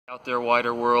Out there,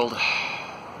 wider world,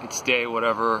 it's day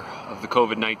whatever of the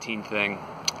COVID-19 thing.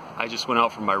 I just went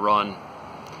out for my run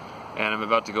and I'm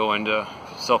about to go into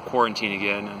self-quarantine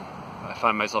again, and I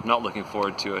find myself not looking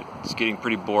forward to it. It's getting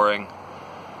pretty boring.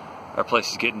 Our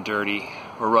place is getting dirty.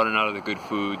 We're running out of the good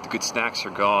food. The good snacks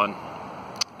are gone.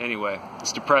 Anyway,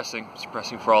 it's depressing. It's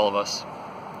depressing for all of us.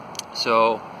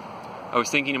 So I was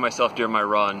thinking to myself during my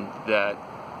run that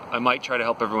I might try to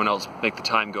help everyone else make the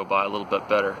time go by a little bit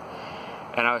better.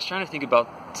 And I was trying to think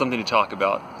about something to talk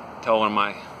about, tell one of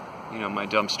my, my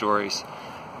dumb stories.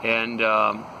 And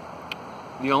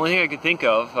the only thing I could think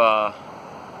of,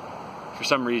 for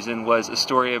some reason, was a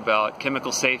story about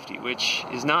chemical safety, which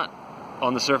is not,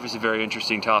 on the surface, a very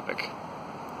interesting topic.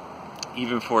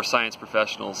 Even for science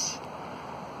professionals,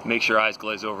 makes your eyes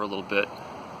glaze over a little bit.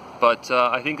 But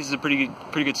I think this is a pretty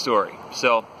good story.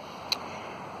 So,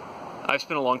 I've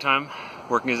spent a long time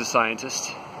working as a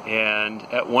scientist. And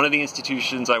at one of the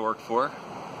institutions I work for,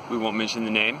 we won't mention the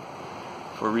name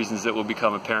for reasons that will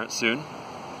become apparent soon,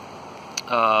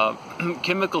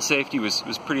 chemical safety was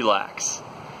pretty lax,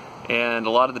 and a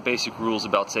lot of the basic rules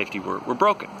about safety were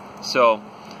broken. So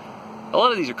a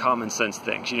lot of these are common sense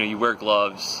things. You wear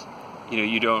gloves,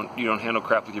 you don't handle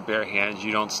crap with your bare hands,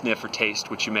 you don't sniff or taste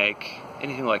what you make,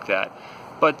 anything like that.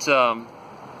 But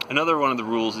another one of the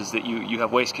rules is that you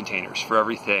have waste containers for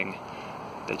everything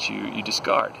that you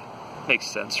discard. Makes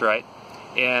sense, right?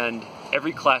 And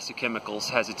every class of chemicals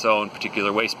has its own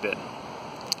particular waste bin.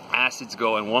 Acids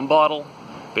go in one bottle,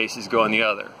 bases go in the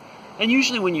other. And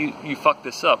usually when you fuck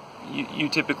this up, you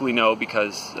typically know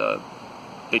because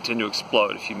they tend to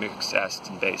explode if you mix acids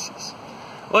and bases.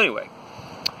 Well, anyway,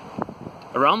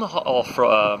 around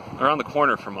the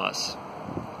corner from us,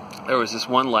 there was this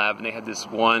one lab, and they had this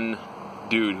one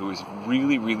dude who was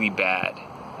really, really bad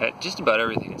at just about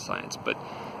everything in science, but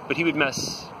he would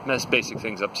mess basic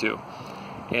things up too.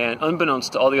 And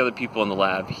unbeknownst to all the other people in the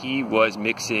lab, he was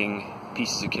mixing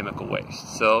pieces of chemical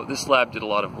waste. So this lab did a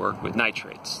lot of work with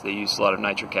nitrates. They used a lot of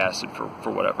nitric acid for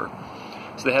whatever.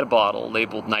 So they had a bottle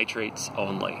labeled nitrates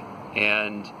only.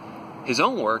 And his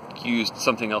own work used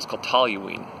something else called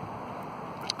toluene.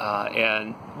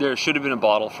 And there should have been a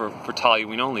bottle for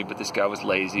toluene only, but this guy was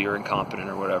lazy or incompetent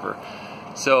or whatever.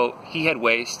 So he had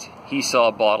waste, he saw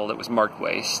a bottle that was marked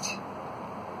waste,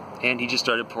 and he just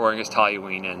started pouring his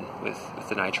toluene in with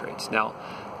the nitrates. Now,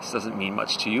 this doesn't mean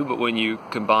much to you, but when you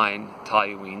combine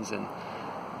toluenes and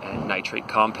nitrate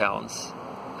compounds,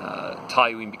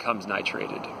 toluene becomes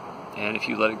nitrated. And if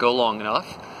you let it go long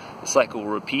enough, the cycle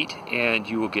will repeat, and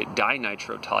you will get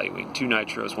dinitrotoluene, 2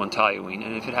 nitros, 1 toluene.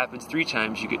 And if it happens 3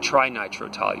 times, you get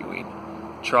trinitrotoluene,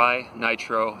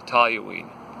 trinitrotoluene,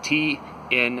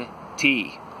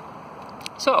 TNT.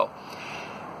 So,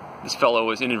 this fellow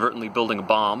was inadvertently building a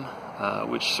bomb,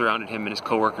 which surrounded him and his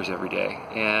coworkers every day.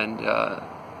 And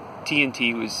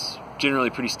TNT was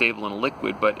generally pretty stable in a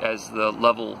liquid, but as the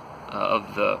level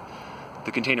of the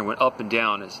container went up and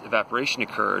down as evaporation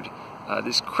occurred,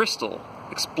 this crystal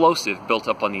explosive built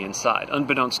up on the inside,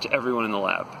 unbeknownst to everyone in the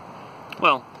lab.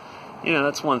 Well,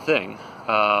 that's one thing.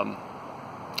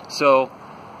 So,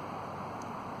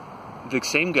 the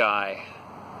same guy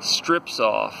strips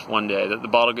off one day, that the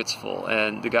bottle gets full,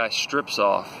 and the guy strips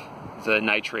off the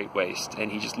nitrate waste,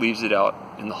 and he just leaves it out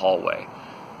in the hallway.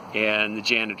 And the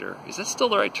janitor, is that still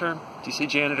the right term? Do you say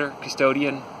janitor,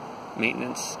 custodian,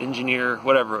 maintenance, engineer,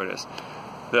 whatever it is?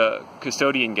 The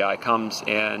custodian guy comes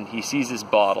and he sees this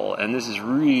bottle, and this is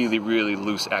really, really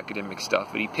loose academic stuff,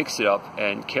 but he picks it up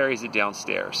and carries it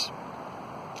downstairs.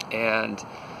 And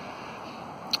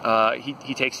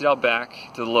he takes it out back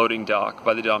to the loading dock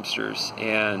by the dumpsters,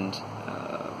 and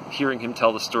hearing him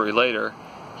tell the story later,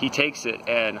 he takes it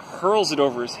and hurls it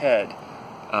over his head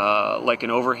like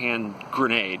an overhand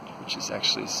grenade, which is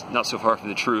actually not so far from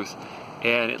the truth.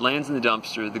 And it lands in the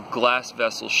dumpster, the glass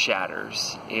vessel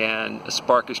shatters, and a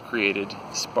spark is created.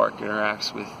 The spark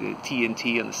interacts with the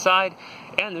TNT on the side,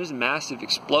 and there's a massive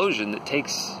explosion that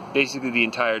takes basically the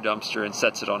entire dumpster and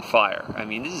sets it on fire. I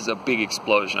mean, this is a big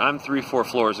explosion. I'm 3-4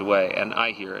 floors away, and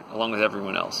I hear it, along with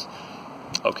everyone else.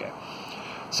 Okay,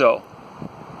 so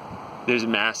there's a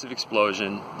massive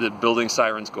explosion, the building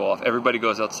sirens go off, everybody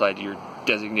goes outside to your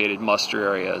designated muster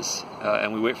areas,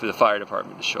 and we wait for the fire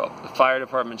department to show up. The fire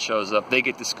department shows up, they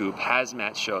get the scoop,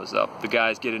 hazmat shows up, the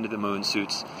guys get into the moon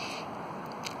suits,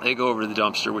 they go over to the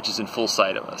dumpster, which is in full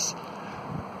sight of us.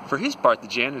 For his part, the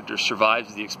janitor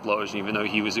survives the explosion, even though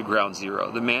he was at ground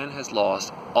zero. The man has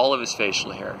lost all of his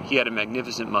facial hair. He had a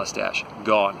magnificent mustache,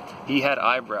 gone. He had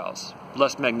eyebrows,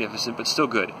 less magnificent, but still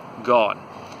good, gone.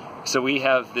 So we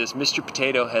have this Mr.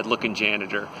 Potato Head looking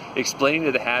janitor explaining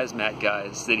to the hazmat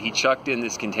guys that he chucked in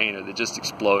this container that just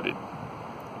exploded.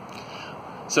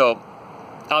 So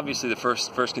obviously the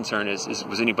first concern is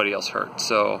was anybody else hurt?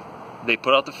 So they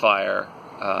put out the fire,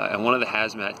 and one of the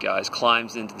hazmat guys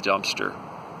climbs into the dumpster,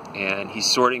 and he's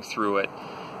sorting through it,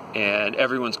 and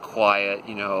everyone's quiet.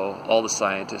 You know, all the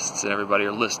scientists and everybody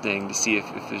are listening to see if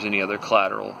there's any other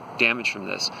collateral damage from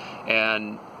this.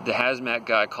 And the hazmat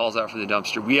guy calls out from the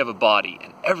dumpster, "We have a body,"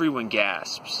 and everyone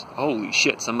gasps. Holy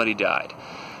shit, somebody died.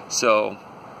 So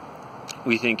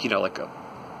we think, you know,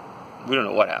 we don't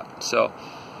know what happened. So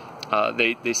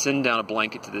they send down a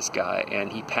blanket to this guy,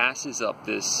 and he passes up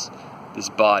this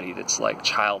body that's like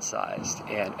child-sized,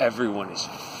 and everyone is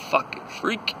fucking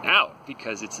freaking out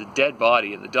because it's a dead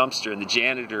body in the dumpster, and the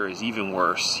janitor is even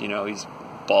worse. You know, he's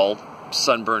bald,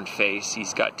 sunburned face,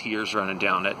 he's got tears running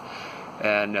down it,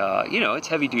 and you know, it's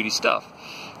heavy-duty stuff.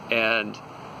 And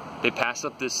they pass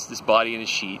up this body in a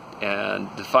sheet, and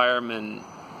the fireman,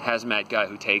 hazmat guy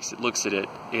who takes it, looks at it,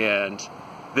 and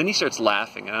then he starts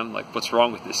laughing, and I'm like, what's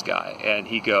wrong with this guy? And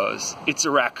he goes, "It's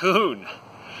a raccoon."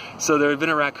 So there had been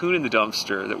a raccoon in the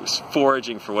dumpster that was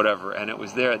foraging for whatever, and it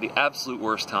was there at the absolute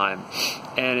worst time,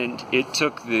 and it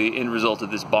took the end result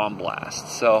of this bomb blast.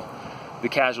 So the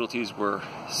casualties were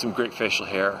some great facial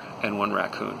hair and one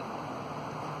raccoon.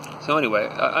 So anyway,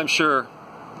 I'm sure,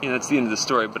 you know, that's the end of the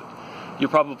story, but you're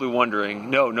probably wondering,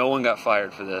 no one got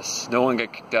fired for this. No one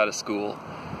got kicked out of school.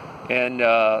 And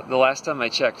the last time I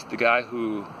checked, the guy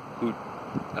who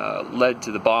led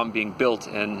to the bomb being built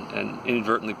and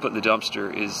inadvertently put in the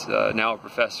dumpster is now a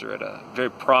professor at a very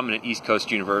prominent East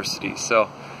Coast university. So,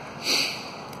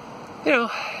 you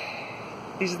know,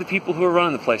 these are the people who are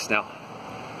running the place now.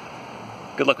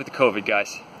 Good luck with the COVID,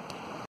 guys.